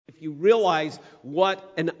if you realize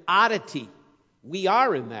what an oddity we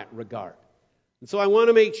are in that regard. And so I want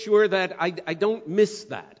to make sure that I don't miss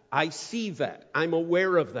that. I see that. I'm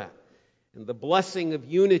aware of that. And the blessing of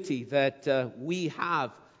unity that we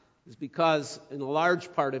have is because, in a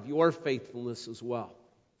large part, of your faithfulness as well.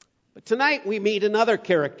 But tonight we meet another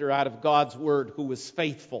character out of God's Word who is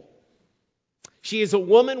faithful. She is a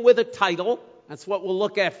woman with a title. That's what we'll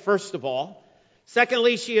look at first of all.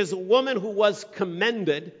 Secondly, she is a woman who was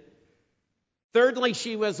commended. Thirdly,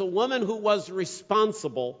 she was a woman who was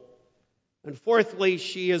responsible. And fourthly,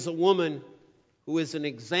 she is a woman who is an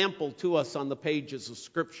example to us on the pages of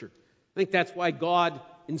Scripture. I think that's why God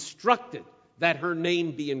instructed that her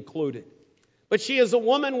name be included. But she is a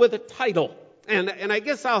woman with a title. And I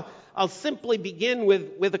guess I'll simply begin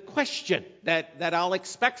with a question that I'll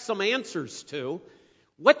expect some answers to.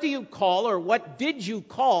 What do you call, or what did you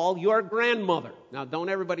call your grandmother? Now, don't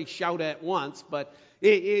everybody shout at once, but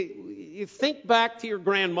you think back to your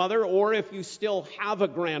grandmother, or if you still have a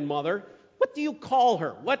grandmother, what do you call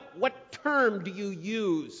her? What term do you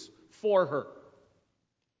use for her?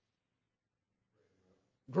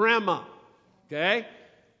 Grandma. Okay?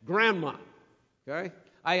 Grandma. Okay?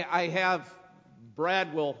 I have,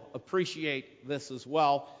 Brad will appreciate this as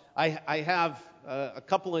well. I have a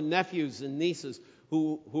couple of nephews and nieces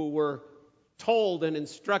who were told and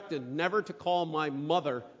instructed never to call my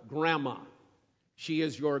mother grandma. She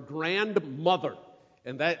is your grandmother.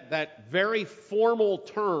 And that very formal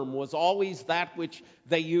term was always that which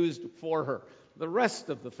they used for her. The rest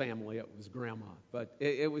of the family, it was grandma. But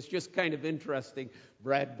it was just kind of interesting.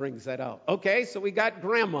 Brad brings that out. Okay, so we got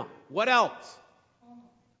grandma. What else?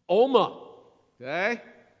 Oma. Okay?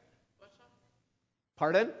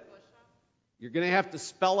 Pardon? You're going to have to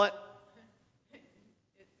spell it.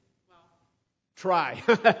 Try.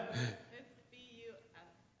 It's B-U-Z-I-A.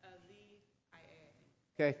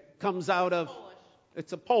 Okay, comes out of... Polish.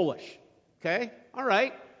 It's a Polish. Okay, all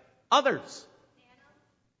right. Others.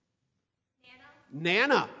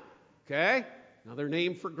 Nana. Okay, another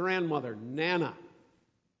name for grandmother. Nana.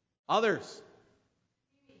 Others.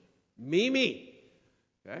 Mimi.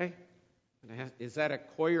 Okay, is that a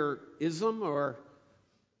Koyer-ism or?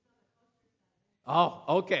 Oh,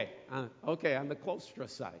 okay. Okay, on the Klostra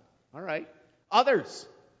side. All right. Others.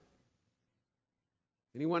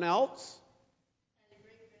 Anyone else?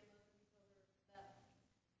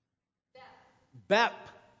 Bep.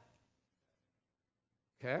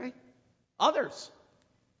 Okay. Others.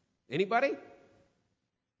 Anybody?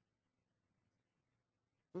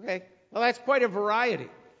 Okay. Well, that's quite a variety.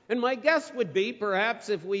 And my guess would be, perhaps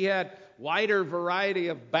if we had wider variety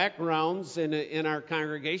of backgrounds in our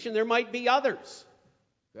congregation, there might be others,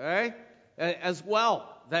 okay, as well,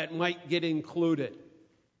 that might get included.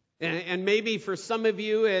 And maybe for some of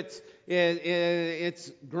you,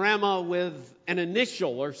 it's grandma with an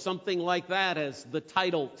initial or something like that as the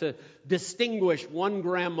title to distinguish one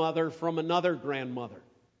grandmother from another grandmother.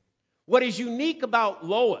 What is unique about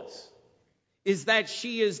Lois is that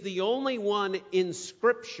she is the only one in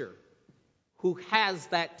Scripture who has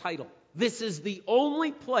that title. This is the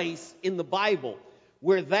only place in the Bible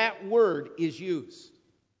where that word is used.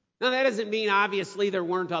 Now, that doesn't mean, obviously, there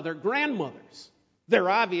weren't other grandmothers. There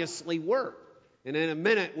obviously were. And in a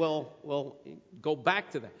minute, we'll go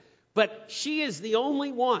back to that. But she is the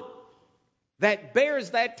only one that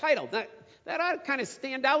bears that title. That ought to kind of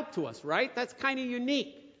stand out to us, right? That's kind of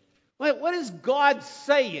unique. What is God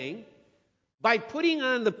saying by putting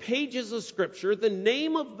on the pages of Scripture the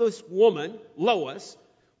name of this woman, Lois,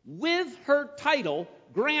 with her title,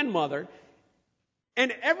 grandmother,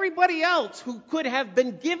 and everybody else who could have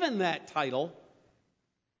been given that title?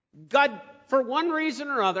 God, for one reason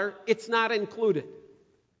or other, it's not included.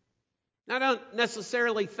 I don't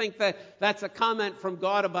necessarily think that that's a comment from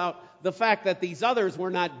God about the fact that these others were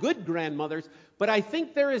not good grandmothers, but I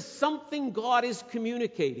think there is something God is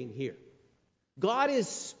communicating here. God is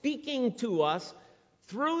speaking to us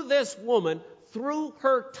through this woman, through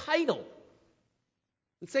her title,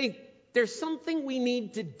 and saying, there's something we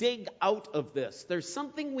need to dig out of this. There's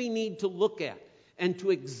something we need to look at and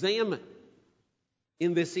to examine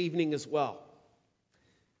in this evening as well.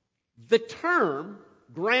 The term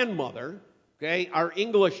grandmother, okay, our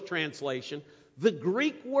English translation, the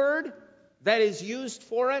Greek word that is used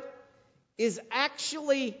for it is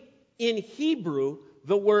actually in Hebrew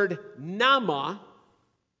the word nama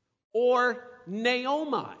or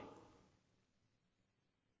Naomi.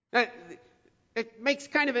 It makes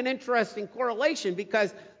kind of an interesting correlation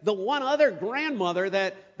because the one other grandmother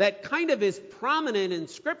that kind of is prominent in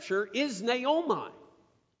Scripture is Naomi,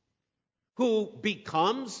 who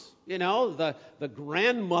becomes, the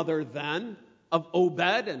grandmother then of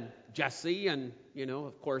Obed and Jesse and,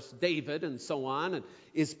 of course, David and so on, and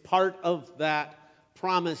is part of that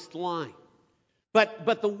promised line.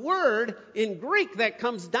 But the word in Greek that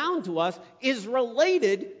comes down to us is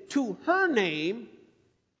related to her name,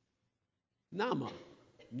 Naomi.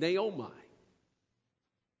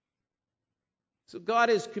 So God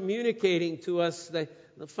is communicating to us the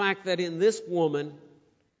fact that in this woman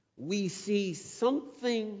we see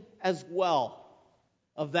something as well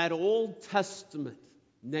of that Old Testament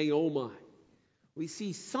Naomi. We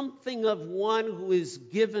see something of one who is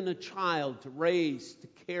given a child to raise, to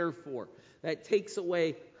care for, that takes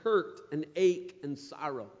away hurt and ache and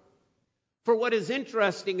sorrow. For what is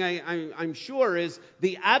interesting, I'm sure, is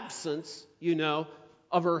the absence,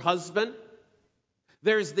 of her husband.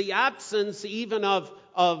 There's the absence even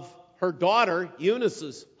of her daughter,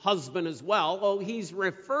 Eunice's husband as well. Well, he's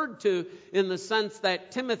referred to in the sense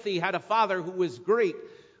that Timothy had a father who was Greek.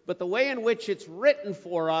 But the way in which it's written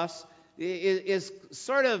for us is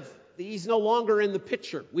sort of, he's no longer in the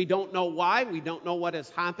picture. We don't know why. We don't know what has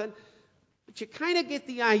happened. But you kind of get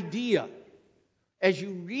the idea as you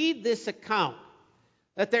read this account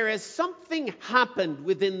that there has something happened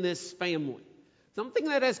within this family. Something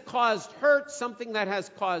that has caused hurt, something that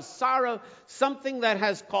has caused sorrow, something that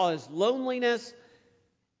has caused loneliness.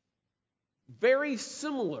 Very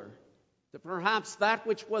similar to perhaps that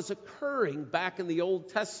which was occurring back in the Old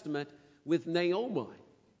Testament with Naomi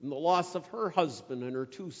and the loss of her husband and her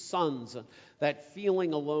 2 sons, and that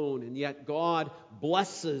feeling alone. And yet God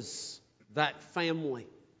blesses that family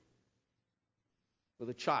with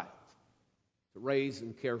a child to raise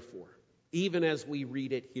and care for, even as we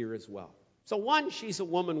read it here as well. So one, she's a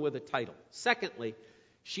woman with a title. Secondly,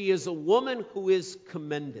 she is a woman who is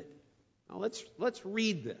commended. Now let's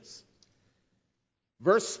read this.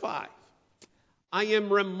 Verse 5. I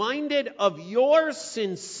am reminded of your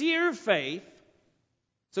sincere faith.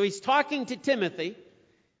 So he's talking to Timothy.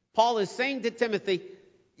 Paul is saying to Timothy,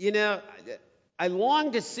 I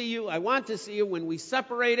long to see you. I want to see you. When we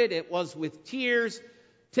separated, it was with tears.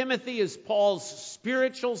 Timothy is Paul's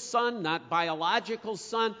spiritual son, not biological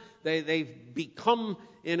son. They've become,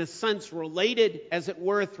 in a sense, related, as it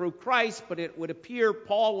were, through Christ. But it would appear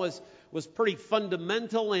Paul was pretty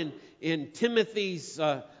fundamental in Timothy's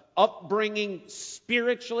upbringing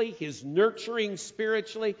spiritually, his nurturing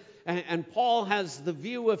spiritually. And Paul has the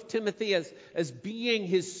view of Timothy as being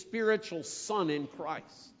his spiritual son in Christ.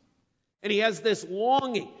 And he has this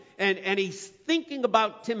longing, and he's thinking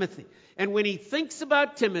about Timothy. And when he thinks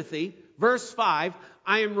about Timothy, verse 5,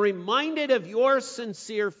 I am reminded of your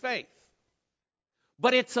sincere faith.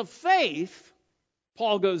 But it's a faith,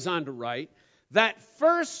 Paul goes on to write, that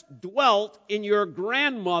first dwelt in your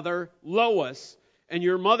grandmother Lois and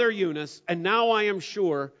your mother Eunice, and now I am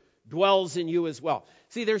sure dwells in you as well.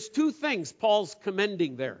 See, there's 2 things Paul's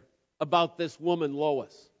commending there about this woman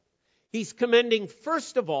Lois. He's commending,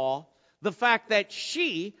 first of all, the fact that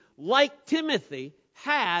she, like Timothy,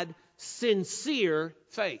 had sincere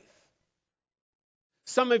faith.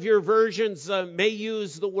 Some of your versions may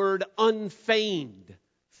use the word unfeigned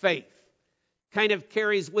faith. Kind of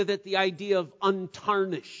carries with it the idea of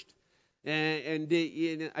untarnished. And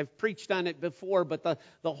I've preached on it before, but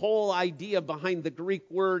the whole idea behind the Greek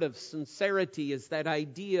word of sincerity is that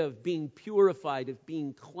idea of being purified, of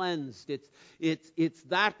being cleansed. It's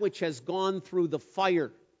that which has gone through the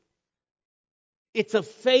fire. It's a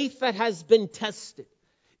faith that has been tested.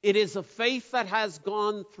 It is a faith that has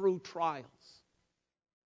gone through trials.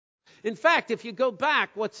 In fact, if you go back,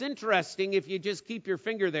 what's interesting, if you just keep your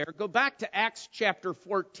finger there, go back to Acts chapter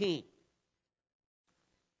 14.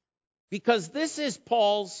 Because this is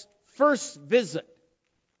Paul's first visit.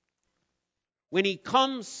 When he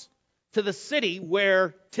comes to the city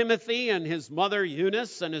where Timothy and his mother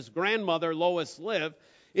Eunice and his grandmother Lois live,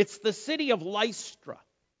 it's the city of Lystra.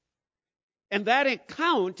 And that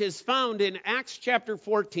account is found in Acts chapter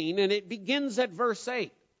 14, and it begins at verse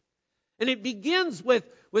 8. And it begins with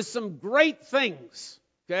some great things,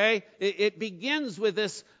 okay? It begins with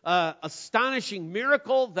this astonishing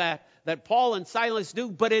miracle that Paul and Silas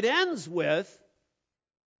do, but it ends with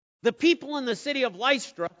the people in the city of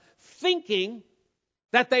Lystra thinking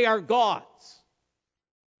that they are gods.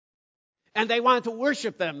 And they want to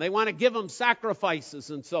worship them. They want to give them sacrifices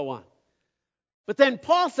and so on. But then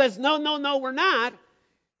Paul says, no, we're not.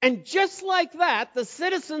 And just like that, the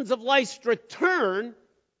citizens of Lystra turn.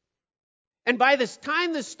 And by this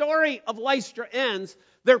time the story of Lystra ends,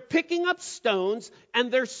 they're picking up stones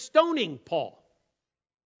and they're stoning Paul.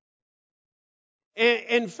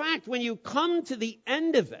 In fact, when you come to the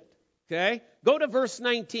end of it, okay, go to verse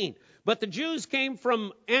 19. But the Jews came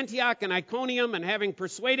from Antioch and Iconium, and having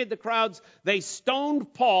persuaded the crowds, they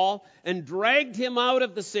stoned Paul and dragged him out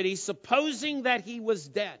of the city, supposing that he was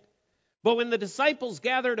dead. But when the disciples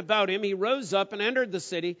gathered about him, he rose up and entered the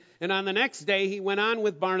city, and on the next day he went on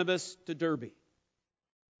with Barnabas to Derbe.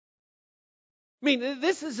 I mean,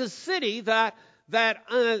 this is a city that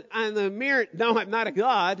on the mere, no, I'm not a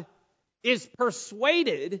god, is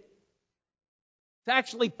persuaded to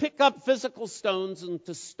actually pick up physical stones and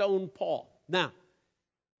to stone Paul. Now,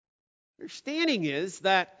 understanding is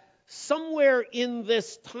that somewhere in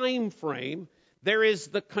this time frame, there is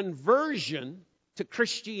the conversion to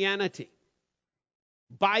Christianity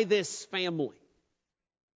by this family,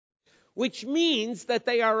 which means that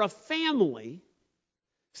they are a family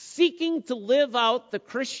seeking to live out the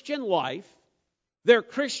Christian life, their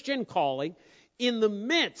Christian calling, in the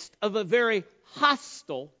midst of a very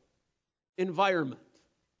hostile environment.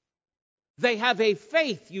 They have a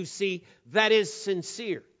faith, you see, that is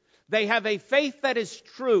sincere. They have a faith that is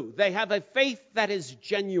true. They have a faith that is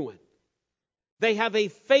genuine. They have a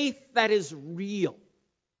faith that is real.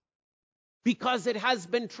 Because it has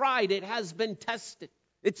been tried, it has been tested.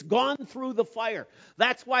 It's gone through the fire.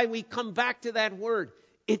 That's why we come back to that word.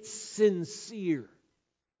 It's sincere.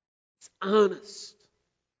 It's honest.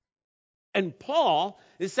 And Paul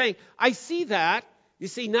is saying, I see that. You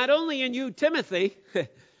see, not only in you, Timothy,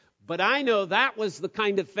 but I know that was the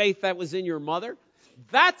kind of faith that was in your mother.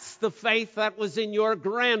 That's the faith that was in your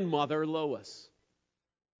grandmother, Lois.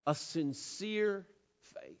 A sincere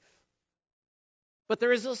faith. But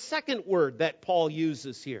there is a second word that Paul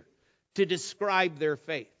uses here to describe their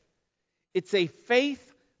faith. It's a faith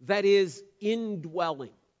that is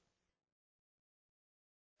indwelling.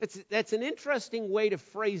 That's an interesting way to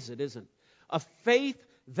phrase it, isn't it? A faith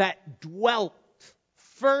that dwelt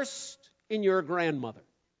first in your grandmother.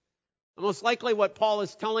 Most likely what Paul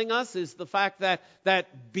is telling us is the fact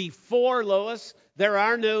that before Lois, there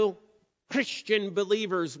are no Christian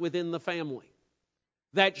believers within the family.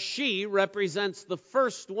 That she represents the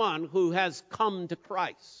first one who has come to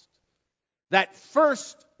Christ. That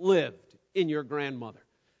first lived in your grandmother.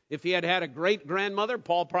 If he had had a great-grandmother,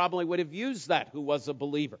 Paul probably would have used that, who was a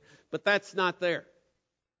believer. But that's not there.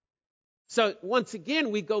 So once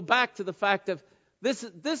again, we go back to the fact of this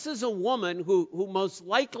is a woman who most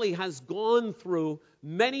likely has gone through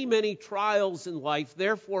many, many trials in life.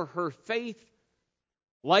 Therefore, her faith,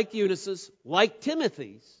 like Eunice's, like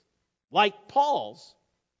Timothy's, like Paul's,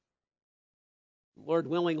 Lord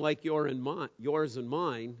willing, like yours and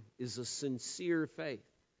mine, is a sincere faith.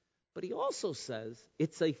 But he also says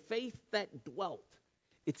it's a faith that dwelt.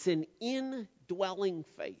 It's an indwelling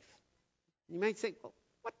faith. You might say, well,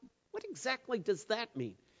 what exactly does that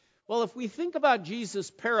mean? Well, if we think about Jesus'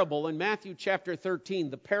 parable in Matthew chapter 13,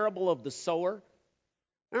 the parable of the sower,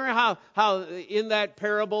 remember how in that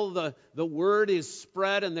parable the word is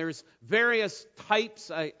spread and there's various types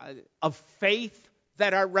of faith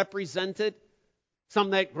that are represented,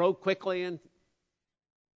 some that grow quickly and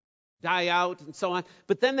die out and so on.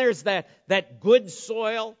 But then there's that good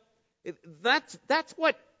soil. That's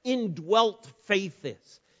what indwelt faith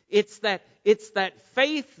is. It's that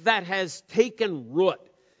faith that has taken root.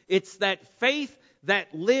 It's that faith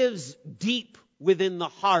that lives deep within the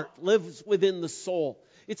heart, lives within the soul.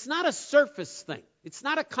 It's not a surface thing. It's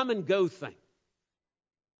not a come and go thing.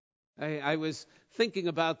 I was thinking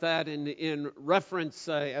about that in reference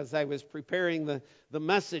as I was preparing the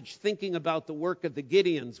message, thinking about the work of the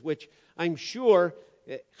Gideons, which I'm sure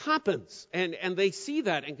happens, and they see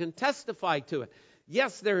that and can testify to it.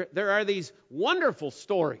 Yes, there are these wonderful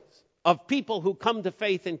stories of people who come to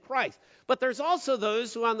faith in Christ. But there's also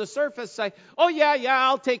those who on the surface say, oh yeah,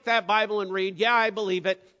 I'll take that Bible and read. Yeah, I believe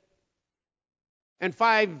it. And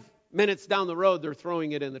 5 minutes down the road, they're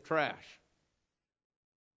throwing it in the trash.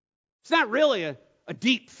 It's not really a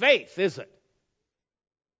deep faith, is it?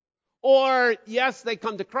 Or, yes, they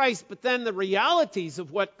come to Christ, but then the realities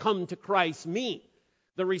of what come to Christ mean,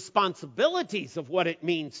 the responsibilities of what it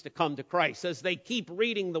means to come to Christ, as they keep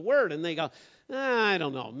reading the Word and they go, I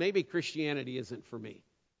don't know, maybe Christianity isn't for me.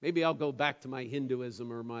 Maybe I'll go back to my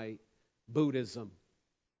Hinduism or my Buddhism.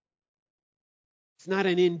 It's not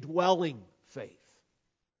an indwelling faith.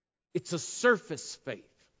 It's a surface faith.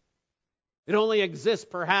 It only exists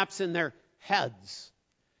perhaps in their heads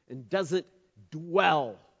and doesn't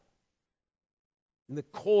dwell in the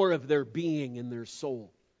core of their being, in their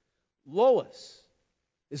soul. Lois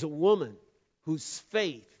is a woman whose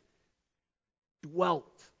faith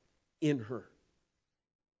dwelt in her.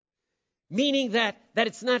 Meaning that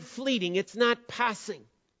it's not fleeting, it's not passing.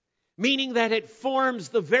 meaning that it forms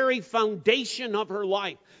the very foundation of her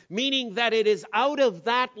life, meaning that it is out of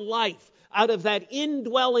that life, out of that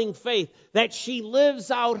indwelling faith, that she lives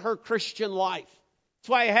out her Christian life. That's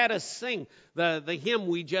why I had us sing the hymn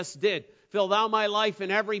we just did, Fill Thou My Life in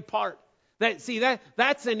Every Part. That's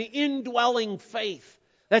an indwelling faith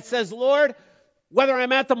that says, Lord, whether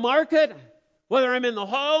I'm at the market, whether I'm in the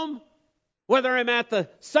home, whether I'm at the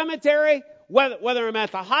cemetery, whether I'm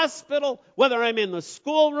at the hospital, whether I'm in the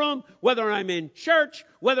schoolroom, whether I'm in church,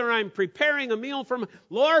 whether I'm preparing a meal for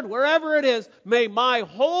Lord, wherever it is, may my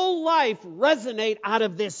whole life resonate out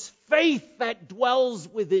of this faith that dwells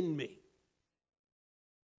within me.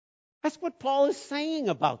 That's what Paul is saying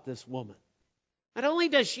about this woman. Not only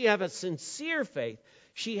does she have a sincere faith,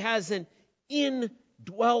 she has an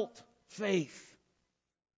indwelt faith.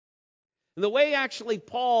 And the way actually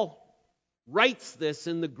Paul writes this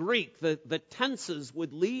in the Greek, the tenses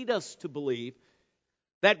would lead us to believe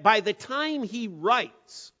that by the time he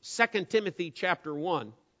writes 2 Timothy chapter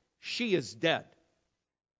 1, she is dead.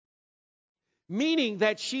 Meaning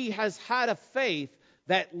that she has had a faith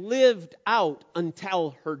that lived out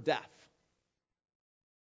until her death.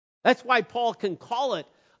 That's why Paul can call it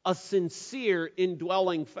a sincere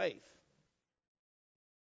indwelling faith.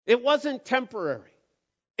 It wasn't temporary.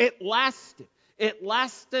 It lasted. It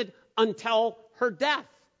lasted until her death.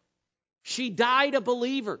 She died a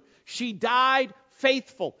believer. She died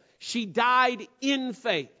faithful. She died in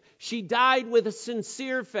faith. She died with a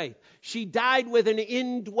sincere faith. She died with an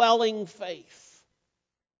indwelling faith.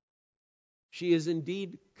 She is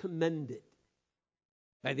indeed commended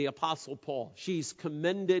by the Apostle Paul. She's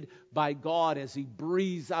commended by God as he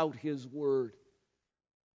breathes out his word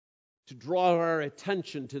to draw our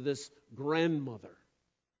attention to this grandmother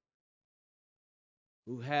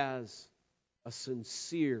who has a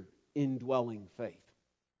sincere indwelling faith.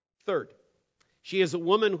 Third, she is a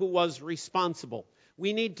woman who was responsible.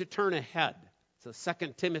 We need to turn ahead to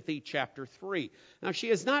 2 Timothy chapter 3. Now, she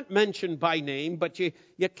is not mentioned by name, but you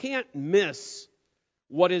can't miss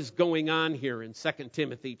what is going on here in 2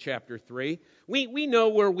 Timothy chapter 3. We know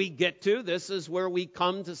where we get to. This is where we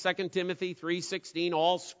come to 2 Timothy 3:16.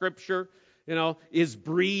 All Scripture, is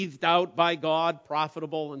breathed out by God,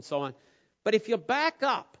 profitable, and so on. But if you back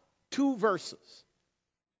up 2 verses,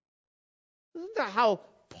 listen to how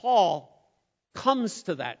Paul comes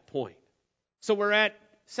to that point. So we're at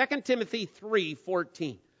 2 Timothy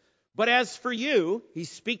 3:14. But as for you,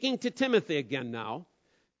 he's speaking to Timothy again now,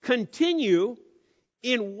 continue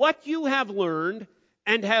in what you have learned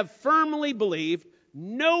and have firmly believed,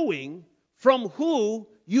 knowing from who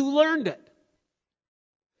you learned it.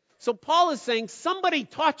 So Paul is saying, somebody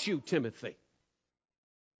taught you, Timothy.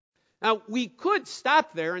 Now, we could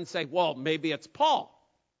stop there and say, well, maybe it's Paul.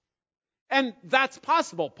 And that's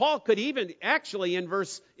possible. Paul could even actually in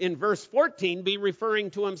verse 14 be referring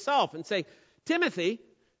to himself and say, Timothy,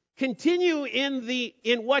 continue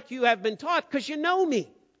in what you have been taught, because you know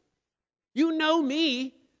me. You know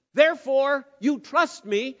me, therefore you trust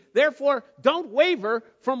me, therefore don't waver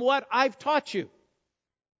from what I've taught you.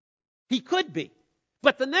 He could be.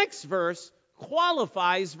 But the next verse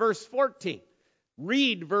qualifies verse 14.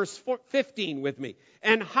 Read verse 15 with me.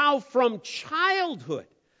 And how from childhood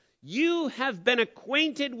you have been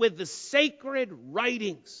acquainted with the sacred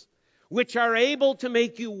writings, which are able to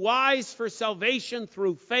make you wise for salvation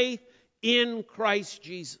through faith in Christ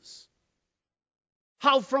Jesus.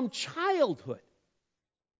 How from childhood?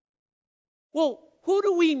 Well, who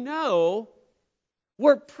do we know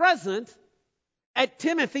were present at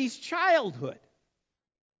Timothy's childhood?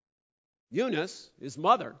 Eunice, his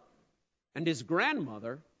mother, and his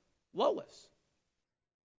grandmother, Lois.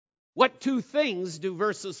 What 2 things do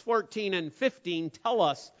verses 14 and 15 tell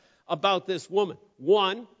us about this woman?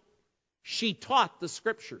 1, she taught the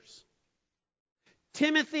Scriptures.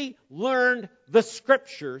 Timothy learned the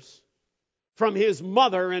Scriptures from his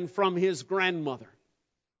mother and from his grandmother.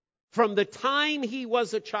 From the time he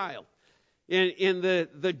was a child. In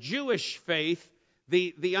the Jewish faith,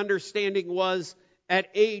 the understanding was at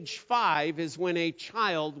age 5 is when a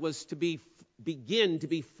child was to begin to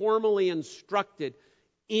be formally instructed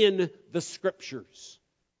in the Scriptures.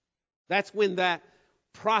 That's when that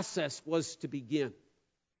process was to begin.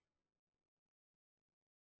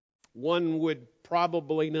 One would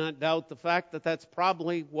probably not doubt the fact that that's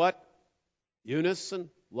probably what Eunice and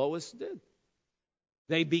Lois did.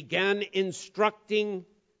 They began instructing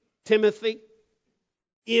Timothy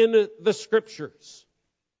in the Scriptures.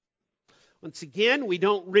 Once again, we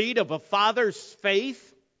don't read of a father's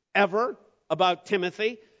faith ever about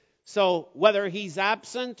Timothy. So whether he's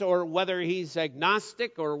absent or whether he's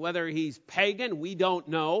agnostic or whether he's pagan, we don't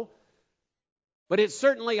know. But it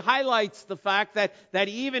certainly highlights the fact that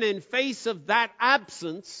even in face of that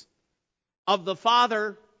absence of the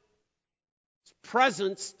Father's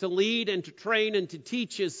presence to lead and to train and to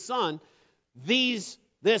teach his Son, this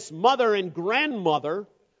mother and grandmother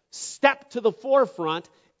stepped to the forefront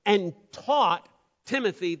and taught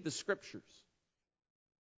Timothy the Scriptures.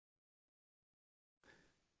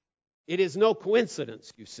 It is no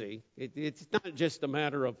coincidence, you see. It's not just a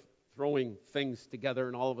matter of throwing things together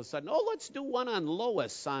and all of a sudden, let's do one on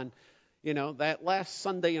Lois on, that last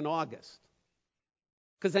Sunday in August.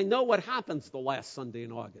 Because I know what happens the last Sunday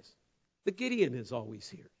in August. The Gideon is always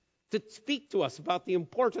here to speak to us about the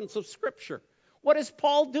importance of Scripture. What is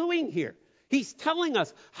Paul doing here? He's telling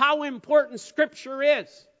us how important Scripture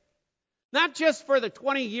is. Not just for the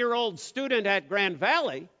 20-year-old student at Grand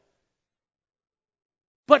Valley,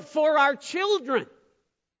 but for our children,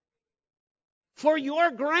 for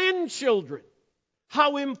your grandchildren.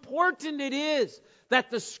 How important it is that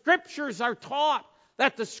the Scriptures are taught,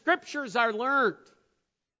 that the Scriptures are learned.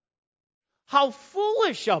 How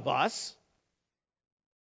foolish of us,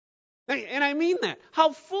 and I mean that,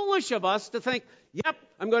 how foolish of us to think, yep,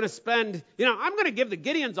 I'm going to give the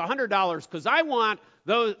Gideons $100 because I want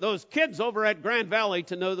those kids over at Grand Valley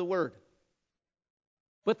to know the Word.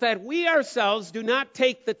 But that we ourselves do not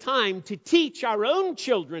take the time to teach our own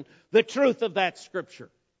children the truth of that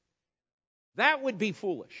Scripture. That would be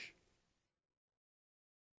foolish.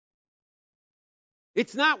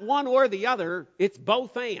 It's not one or the other, it's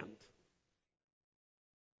both and.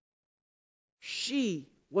 She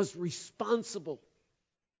was responsible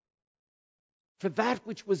for that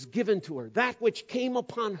which was given to her, that which came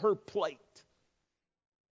upon her plate.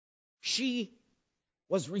 She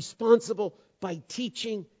was responsible by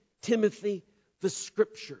teaching Timothy the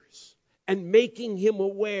Scriptures and making him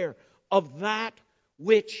aware of that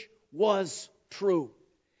which was true.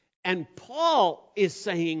 And Paul is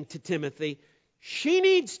saying to Timothy, she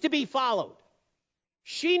needs to be followed.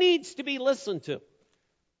 She needs to be listened to.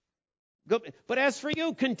 But as for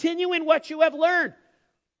you, continue in what you have learned.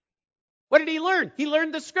 What did he learn? He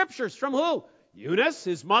learned the Scriptures from who? Eunice,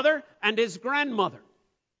 his mother, and his grandmother.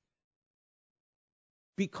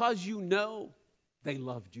 Because you know they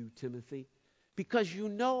loved you, Timothy. Because you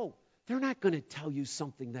know they're not going to tell you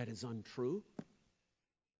something that is untrue.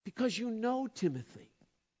 Because you know, Timothy,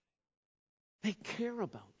 they care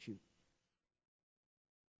about you.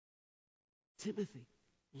 Timothy,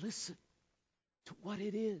 listen to what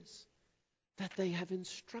it is that they have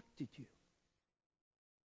instructed you.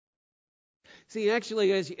 See,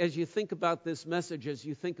 actually, as you think about this message, as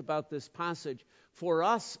you think about this passage, for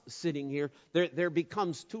us sitting here, there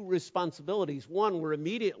becomes two responsibilities. One,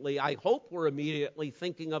 I hope we're immediately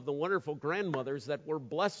thinking of the wonderful grandmothers that we're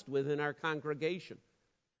blessed with in our congregation.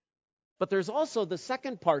 But there's also the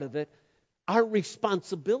second part of it, our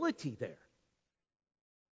responsibility there.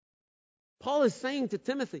 Paul is saying to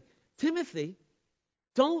Timothy, Timothy,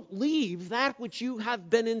 don't leave that which you have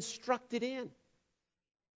been instructed in.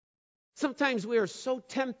 Sometimes we are so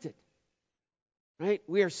tempted, right?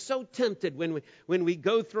 We are so tempted when we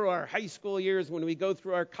go through our high school years, when we go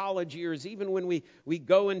through our college years, even when we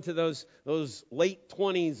go into those late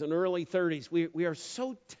 20s and early 30s, we are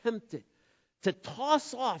so tempted to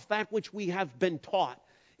toss off that which we have been taught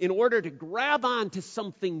in order to grab on to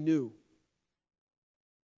something new.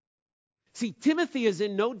 See, Timothy is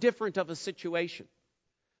in no different of a situation.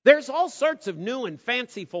 There's all sorts of new and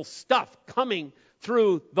fanciful stuff coming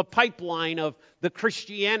through the pipeline of the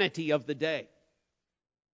Christianity of the day.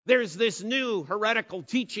 There's this new heretical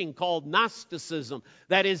teaching called Gnosticism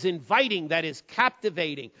that is inviting, that is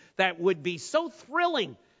captivating, that would be so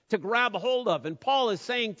thrilling to grab hold of. And Paul is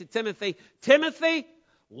saying to Timothy, Timothy,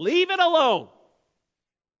 leave it alone.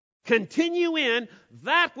 Continue in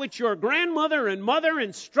that which your grandmother and mother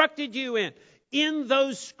instructed you in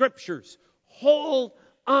those Scriptures. Hold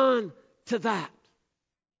on to that.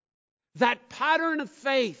 That pattern of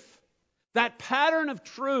faith, that pattern of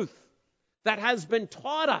truth that has been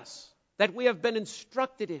taught us, that we have been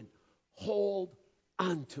instructed in, hold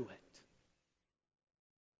on to it.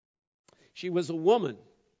 She was a woman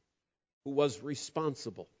who was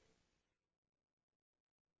responsible.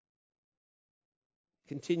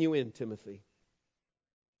 Continue in, Timothy.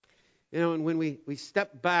 And when we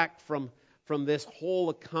step back from this whole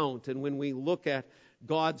account, and when we look at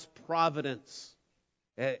God's providence,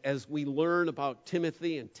 as we learn about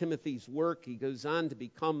Timothy and Timothy's work, he goes on to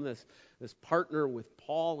become this partner with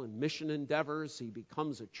Paul in mission endeavors. He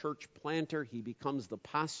becomes a church planter. He becomes the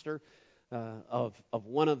pastor of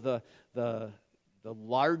one of the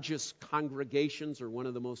largest congregations, or one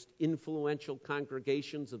of the most influential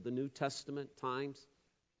congregations of the New Testament times.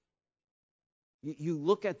 You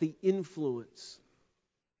look at the influence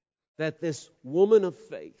that this woman of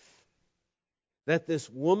faith, that this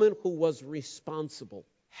woman who was responsible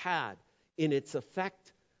had in its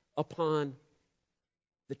effect upon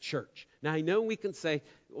the church. Now, I know we can say,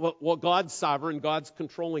 well, God's sovereign, God's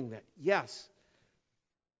controlling that. Yes.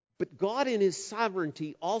 But God in His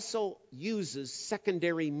sovereignty also uses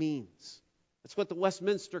secondary means. That's what the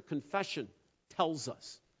Westminster Confession tells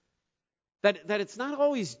us. That it's not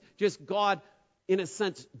always just God, in a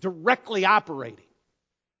sense, directly operating.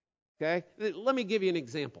 Okay? Let me give you an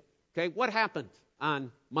example. Okay? What happened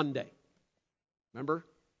on Monday? Remember?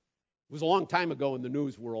 It was a long time ago in the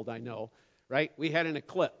news world, I know. Right? We had an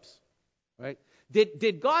eclipse. Right?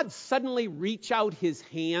 Did God suddenly reach out His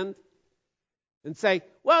hand and say,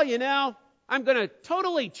 well, I'm going to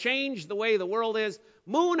totally change the way the world is.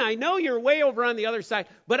 Moon, I know you're way over on the other side,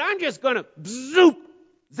 but I'm just going to zoop,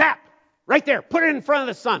 zap, right there. Put it in front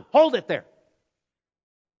of the sun. Hold it there.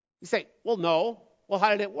 You say, well, no. Well, how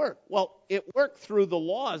did it work? Well, it worked through the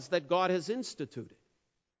laws that God has instituted.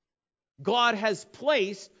 God has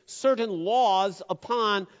placed certain laws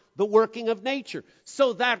upon the working of nature,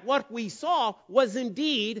 so that what we saw was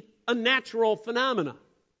indeed a natural phenomena.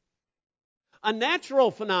 A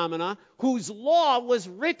natural phenomena whose law was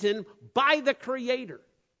written by the Creator.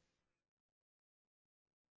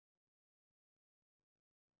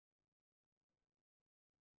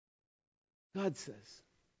 God says,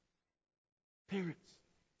 parents,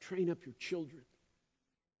 train up your children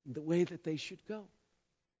in the way that they should go.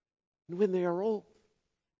 And when they are old,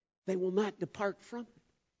 they will not depart from it.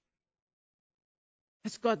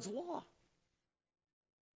 That's God's law.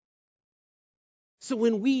 So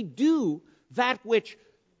when we do that which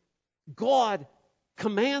God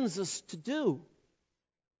commands us to do,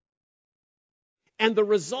 and the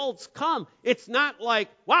results come, it's not like,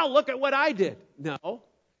 wow, look at what I did. No,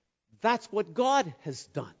 that's what God has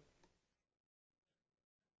done.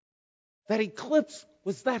 That eclipse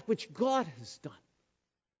was that which God has done.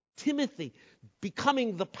 Timothy,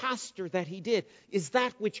 becoming the pastor that he did, is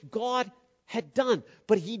that which God had done.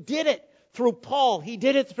 But he did it through Paul. He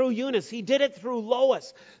did it through Eunice. He did it through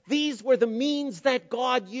Lois. These were the means that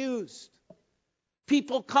God used.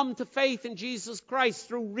 People come to faith in Jesus Christ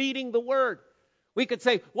through reading the Word. We could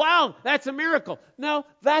say, wow, that's a miracle. No,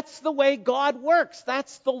 that's the way God works.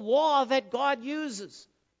 That's the law that God uses.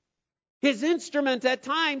 His instrument at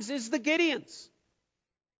times is the Gideons.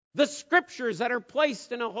 The scriptures that are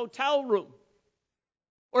placed in a hotel room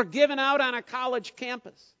or given out on a college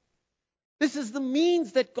campus. This is the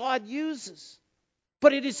means that God uses.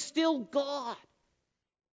 But it is still God.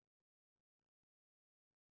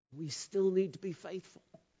 We still need to be faithful.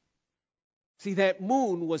 See, that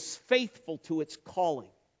moon was faithful to its calling.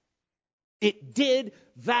 It did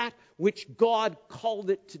that which God called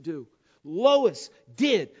it to do. Lois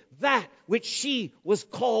did that which she was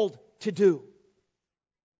called to do.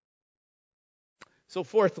 So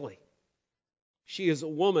fourthly, she is a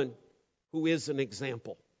woman who is an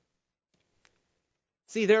example.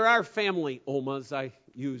 See, there are family omas. I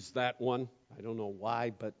use that one. I don't know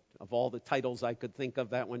why, but of all the titles I could think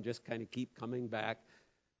of, that one just kind of keep coming back.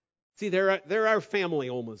 See, there are family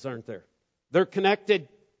omas, aren't there? They're connected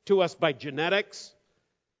to us by genetics.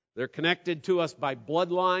 They're connected to us by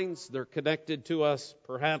bloodlines. They're connected to us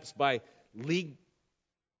perhaps by legal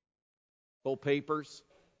papers.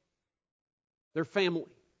 They're family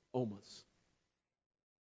omas.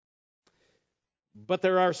 But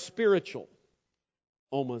there are spiritual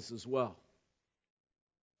omas as well.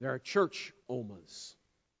 There are church omas.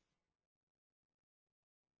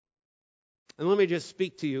 And let me just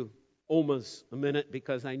speak to you, omas, a minute,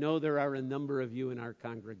 because I know there are a number of you in our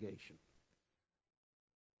congregation.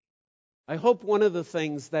 I hope one of the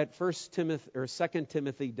things that 2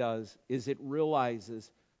 Timothy does is it realizes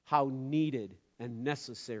how needed and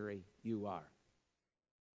necessary you are.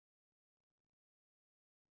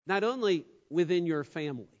 Not only within your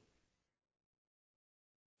family,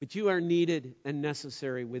 but you are needed and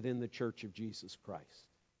necessary within the Church of Jesus Christ.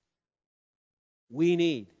 We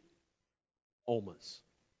need omas.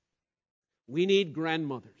 We need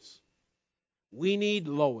grandmothers. We need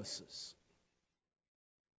Loises.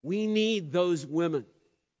 We need those women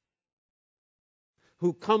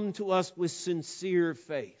who come to us with sincere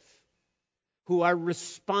faith, who are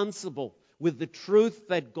responsible with the truth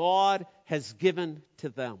that God has given to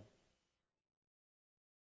them.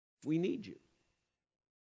 We need you.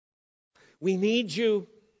 We need you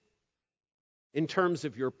in terms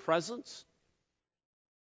of your presence.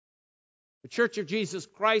 The Church of Jesus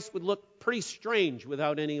Christ would look pretty strange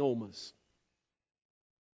without any omas.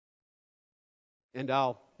 And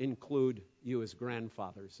I'll include you as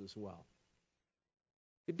grandfathers as well.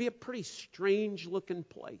 It'd be a pretty strange-looking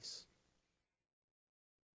place.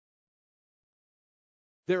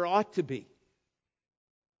 There ought to be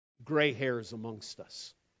gray hairs amongst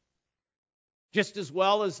us, just as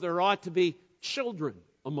well as there ought to be children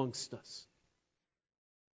amongst us.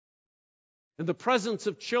 And the presence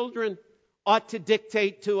of children ought to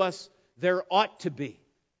dictate to us there ought to be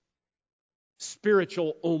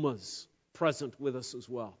spiritual omas present with us as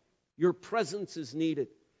well. Your presence is needed.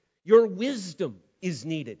 Your wisdom is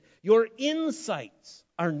needed. Your insights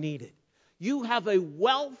are needed. You have a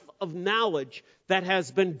wealth of knowledge that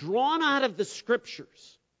has been drawn out of the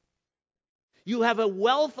Scriptures. You have a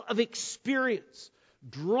wealth of experience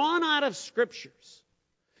drawn out of Scriptures.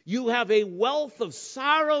 You have a wealth of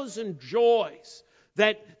sorrows and joys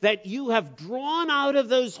that you have drawn out of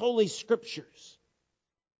those Holy Scriptures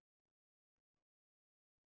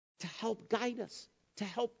to help guide us, to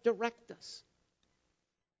help direct us.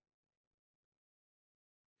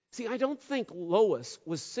 See, I don't think Lois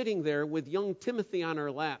was sitting there with young Timothy on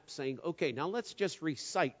her lap saying, okay, now let's just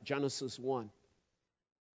recite Genesis 1.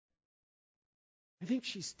 I think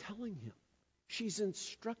she's telling him. She's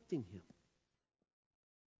instructing him.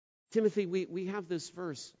 Timothy, we have this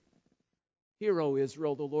verse. Hear, O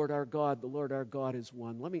Israel, the Lord our God is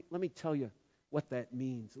one. Let me tell you what that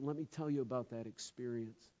means, and let me tell you about that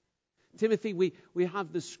experience. Timothy, we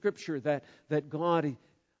have the scripture that God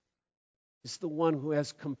is the one who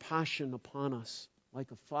has compassion upon us, like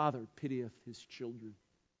a father pitieth his children.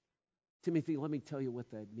 Timothy, let me tell you what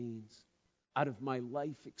that means out of my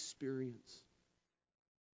life experience.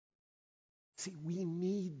 See, we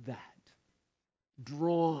need that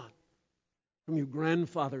drawn from your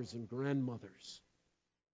grandfathers and grandmothers.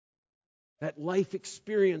 That life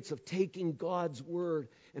experience of taking God's word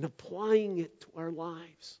and applying it to our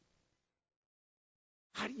lives.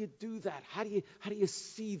 How do you do that? How do you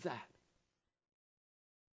see that?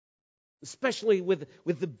 Especially with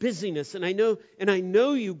the busyness, and I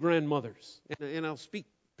know you grandmothers, and I'll speak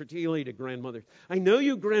particularly to grandmothers. I know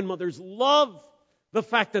you grandmothers love the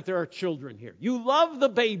fact that there are children here. You love the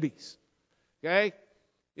babies, okay?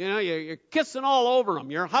 You know, you're kissing all over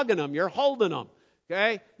them, you're hugging them, you're holding them,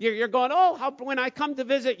 okay? You're going, oh, when I come to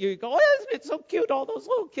visit you, you go, oh, isn't it so cute, all those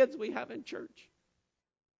little kids we have in church.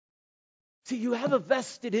 See, you have a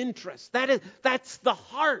vested interest. That's the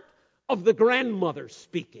heart of the grandmother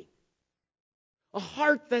speaking. A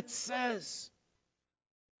heart that says,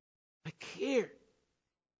 I care.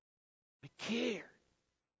 I care.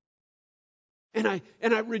 And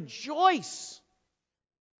I rejoice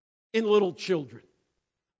in little children.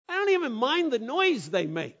 I don't even mind the noise they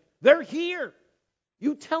make. They're here.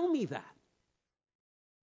 You tell me that.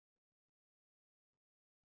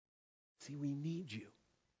 See, we need you.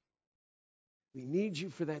 We need you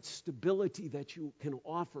for that stability that you can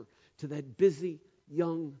offer to that busy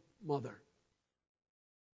young mother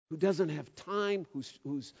who doesn't have time,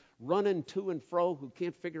 who's running to and fro, who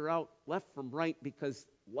can't figure out left from right because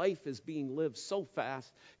life is being lived so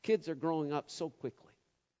fast. Kids are growing up so quickly.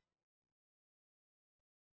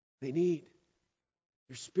 They need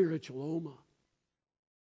your spiritual Oma.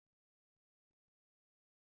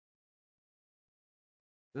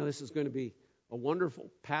 Now, this is going to be a wonderful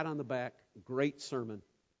pat on the back, great sermon,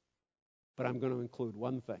 but I'm going to include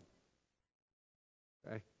one thing.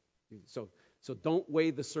 Okay? So don't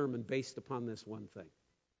weigh the sermon based upon this one thing.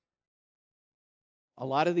 A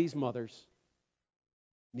lot of these mothers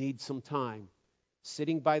need some time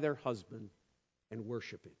sitting by their husband and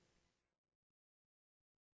worshiping.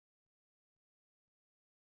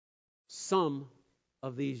 Some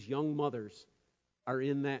of these young mothers are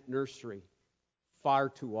in that nursery far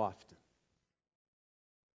too often.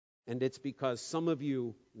 And it's because some of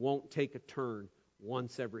you won't take a turn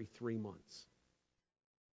once every 3 months.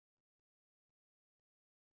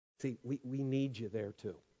 See, we need you there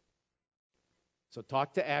too. So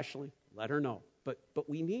talk to Ashley, let her know. But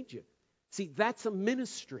we need you. See, that's a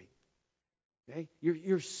ministry. Okay?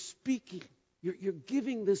 You're speaking. You're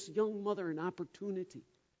giving this young mother an opportunity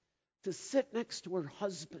to sit next to her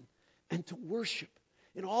husband and to worship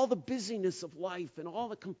in all the busyness of life and all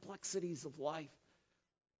the complexities of life.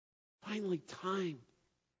 Finally, time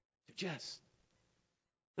to just.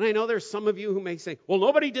 And I know there's some of you who may say, well,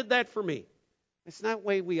 nobody did that for me. It's not the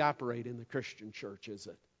way we operate in the Christian church, is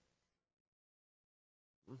it?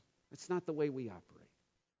 Well, it's not the way we operate.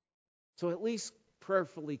 So at least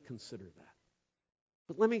prayerfully consider that.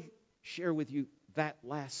 But let me share with you that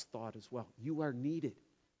last thought as well. You are needed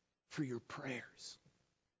for your prayers.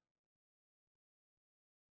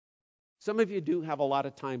 Some of you do have a lot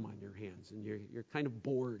of time on your hands and you're kind of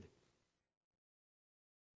bored.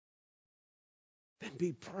 Then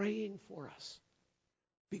be praying for us.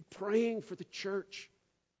 Be praying for the church.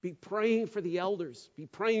 Be praying for the elders. Be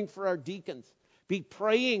praying for our deacons. Be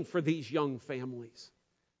praying for these young families.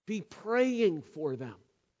 Be praying for them.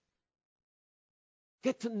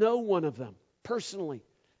 Get to know one of them personally.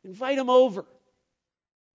 Invite them over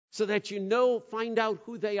so that you know, find out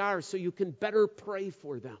who they are so you can better pray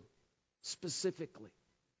for them specifically.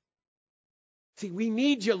 See, we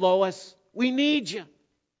need you, Lois. We need you.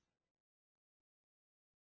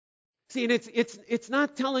 See, and it's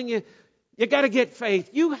not telling you, you got to get faith.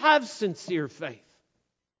 You have sincere faith.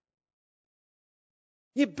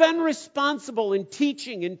 You've been responsible in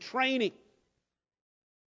teaching and training.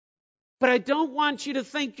 But I don't want you to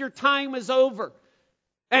think your time is over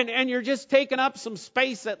and you're just taking up some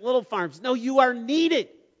space at Little Farms. No, you are needed.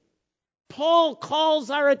 Paul calls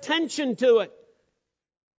our attention to it.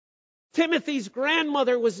 Timothy's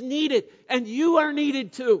grandmother was needed, and you are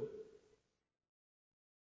needed too.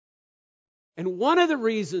 And one of the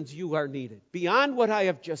reasons you are needed, beyond what I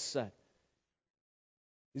have just said,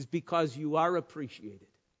 is because you are appreciated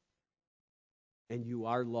and you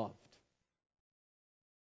are loved.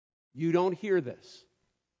 You don't hear this,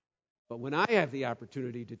 but when I have the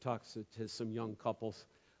opportunity to talk to some young couples,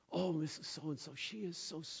 oh, Mrs. So-and-so, she is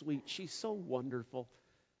so sweet. She's so wonderful.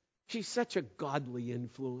 She's such a godly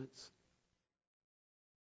influence.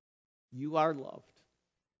 You are loved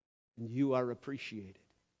and you are appreciated.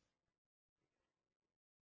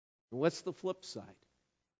 And what's the flip side?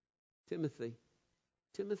 Timothy.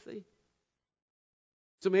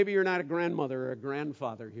 So maybe you're not a grandmother or a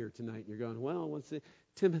grandfather here tonight. You're going, well, what's it?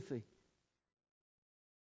 Timothy,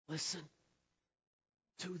 listen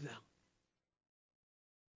to them.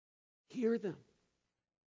 Hear them.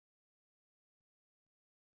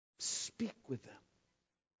 Speak with them.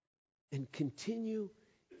 And continue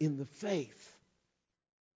in the faith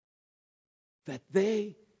that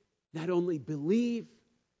they not only believe,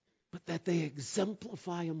 but that they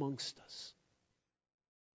exemplify amongst us.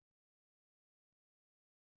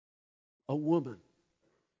 A woman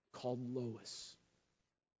called Lois.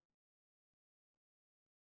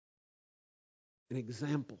 An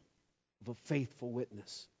example of a faithful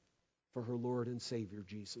witness for her Lord and Savior,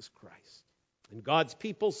 Jesus Christ. And God's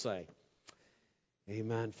people say,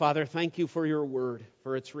 amen. Father, thank you for your word,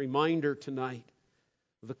 for its reminder tonight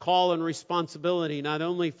of the call and responsibility, not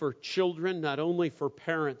only for children, not only for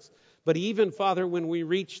parents, but even, Father, when we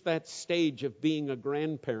reach that stage of being a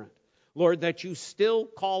grandparent, Lord, that you still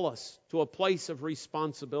call us to a place of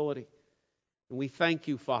responsibility. And we thank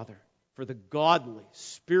you, Father, for the godly,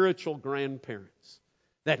 spiritual grandparents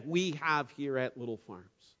that we have here at Little Farms.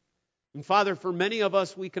 And Father, for many of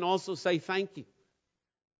us, we can also say thank you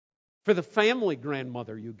for the family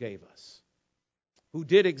grandmother you gave us, who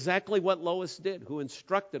did exactly what Lois did, who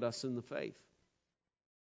instructed us in the faith.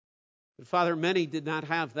 But Father, many did not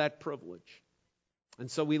have that privilege.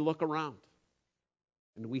 And so we look around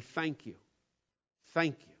and we thank you.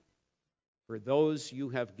 Thank you for those you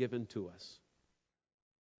have given to us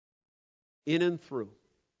in and through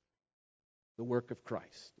the work of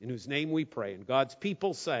Christ, in whose name we pray. And God's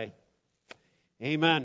people say, amen.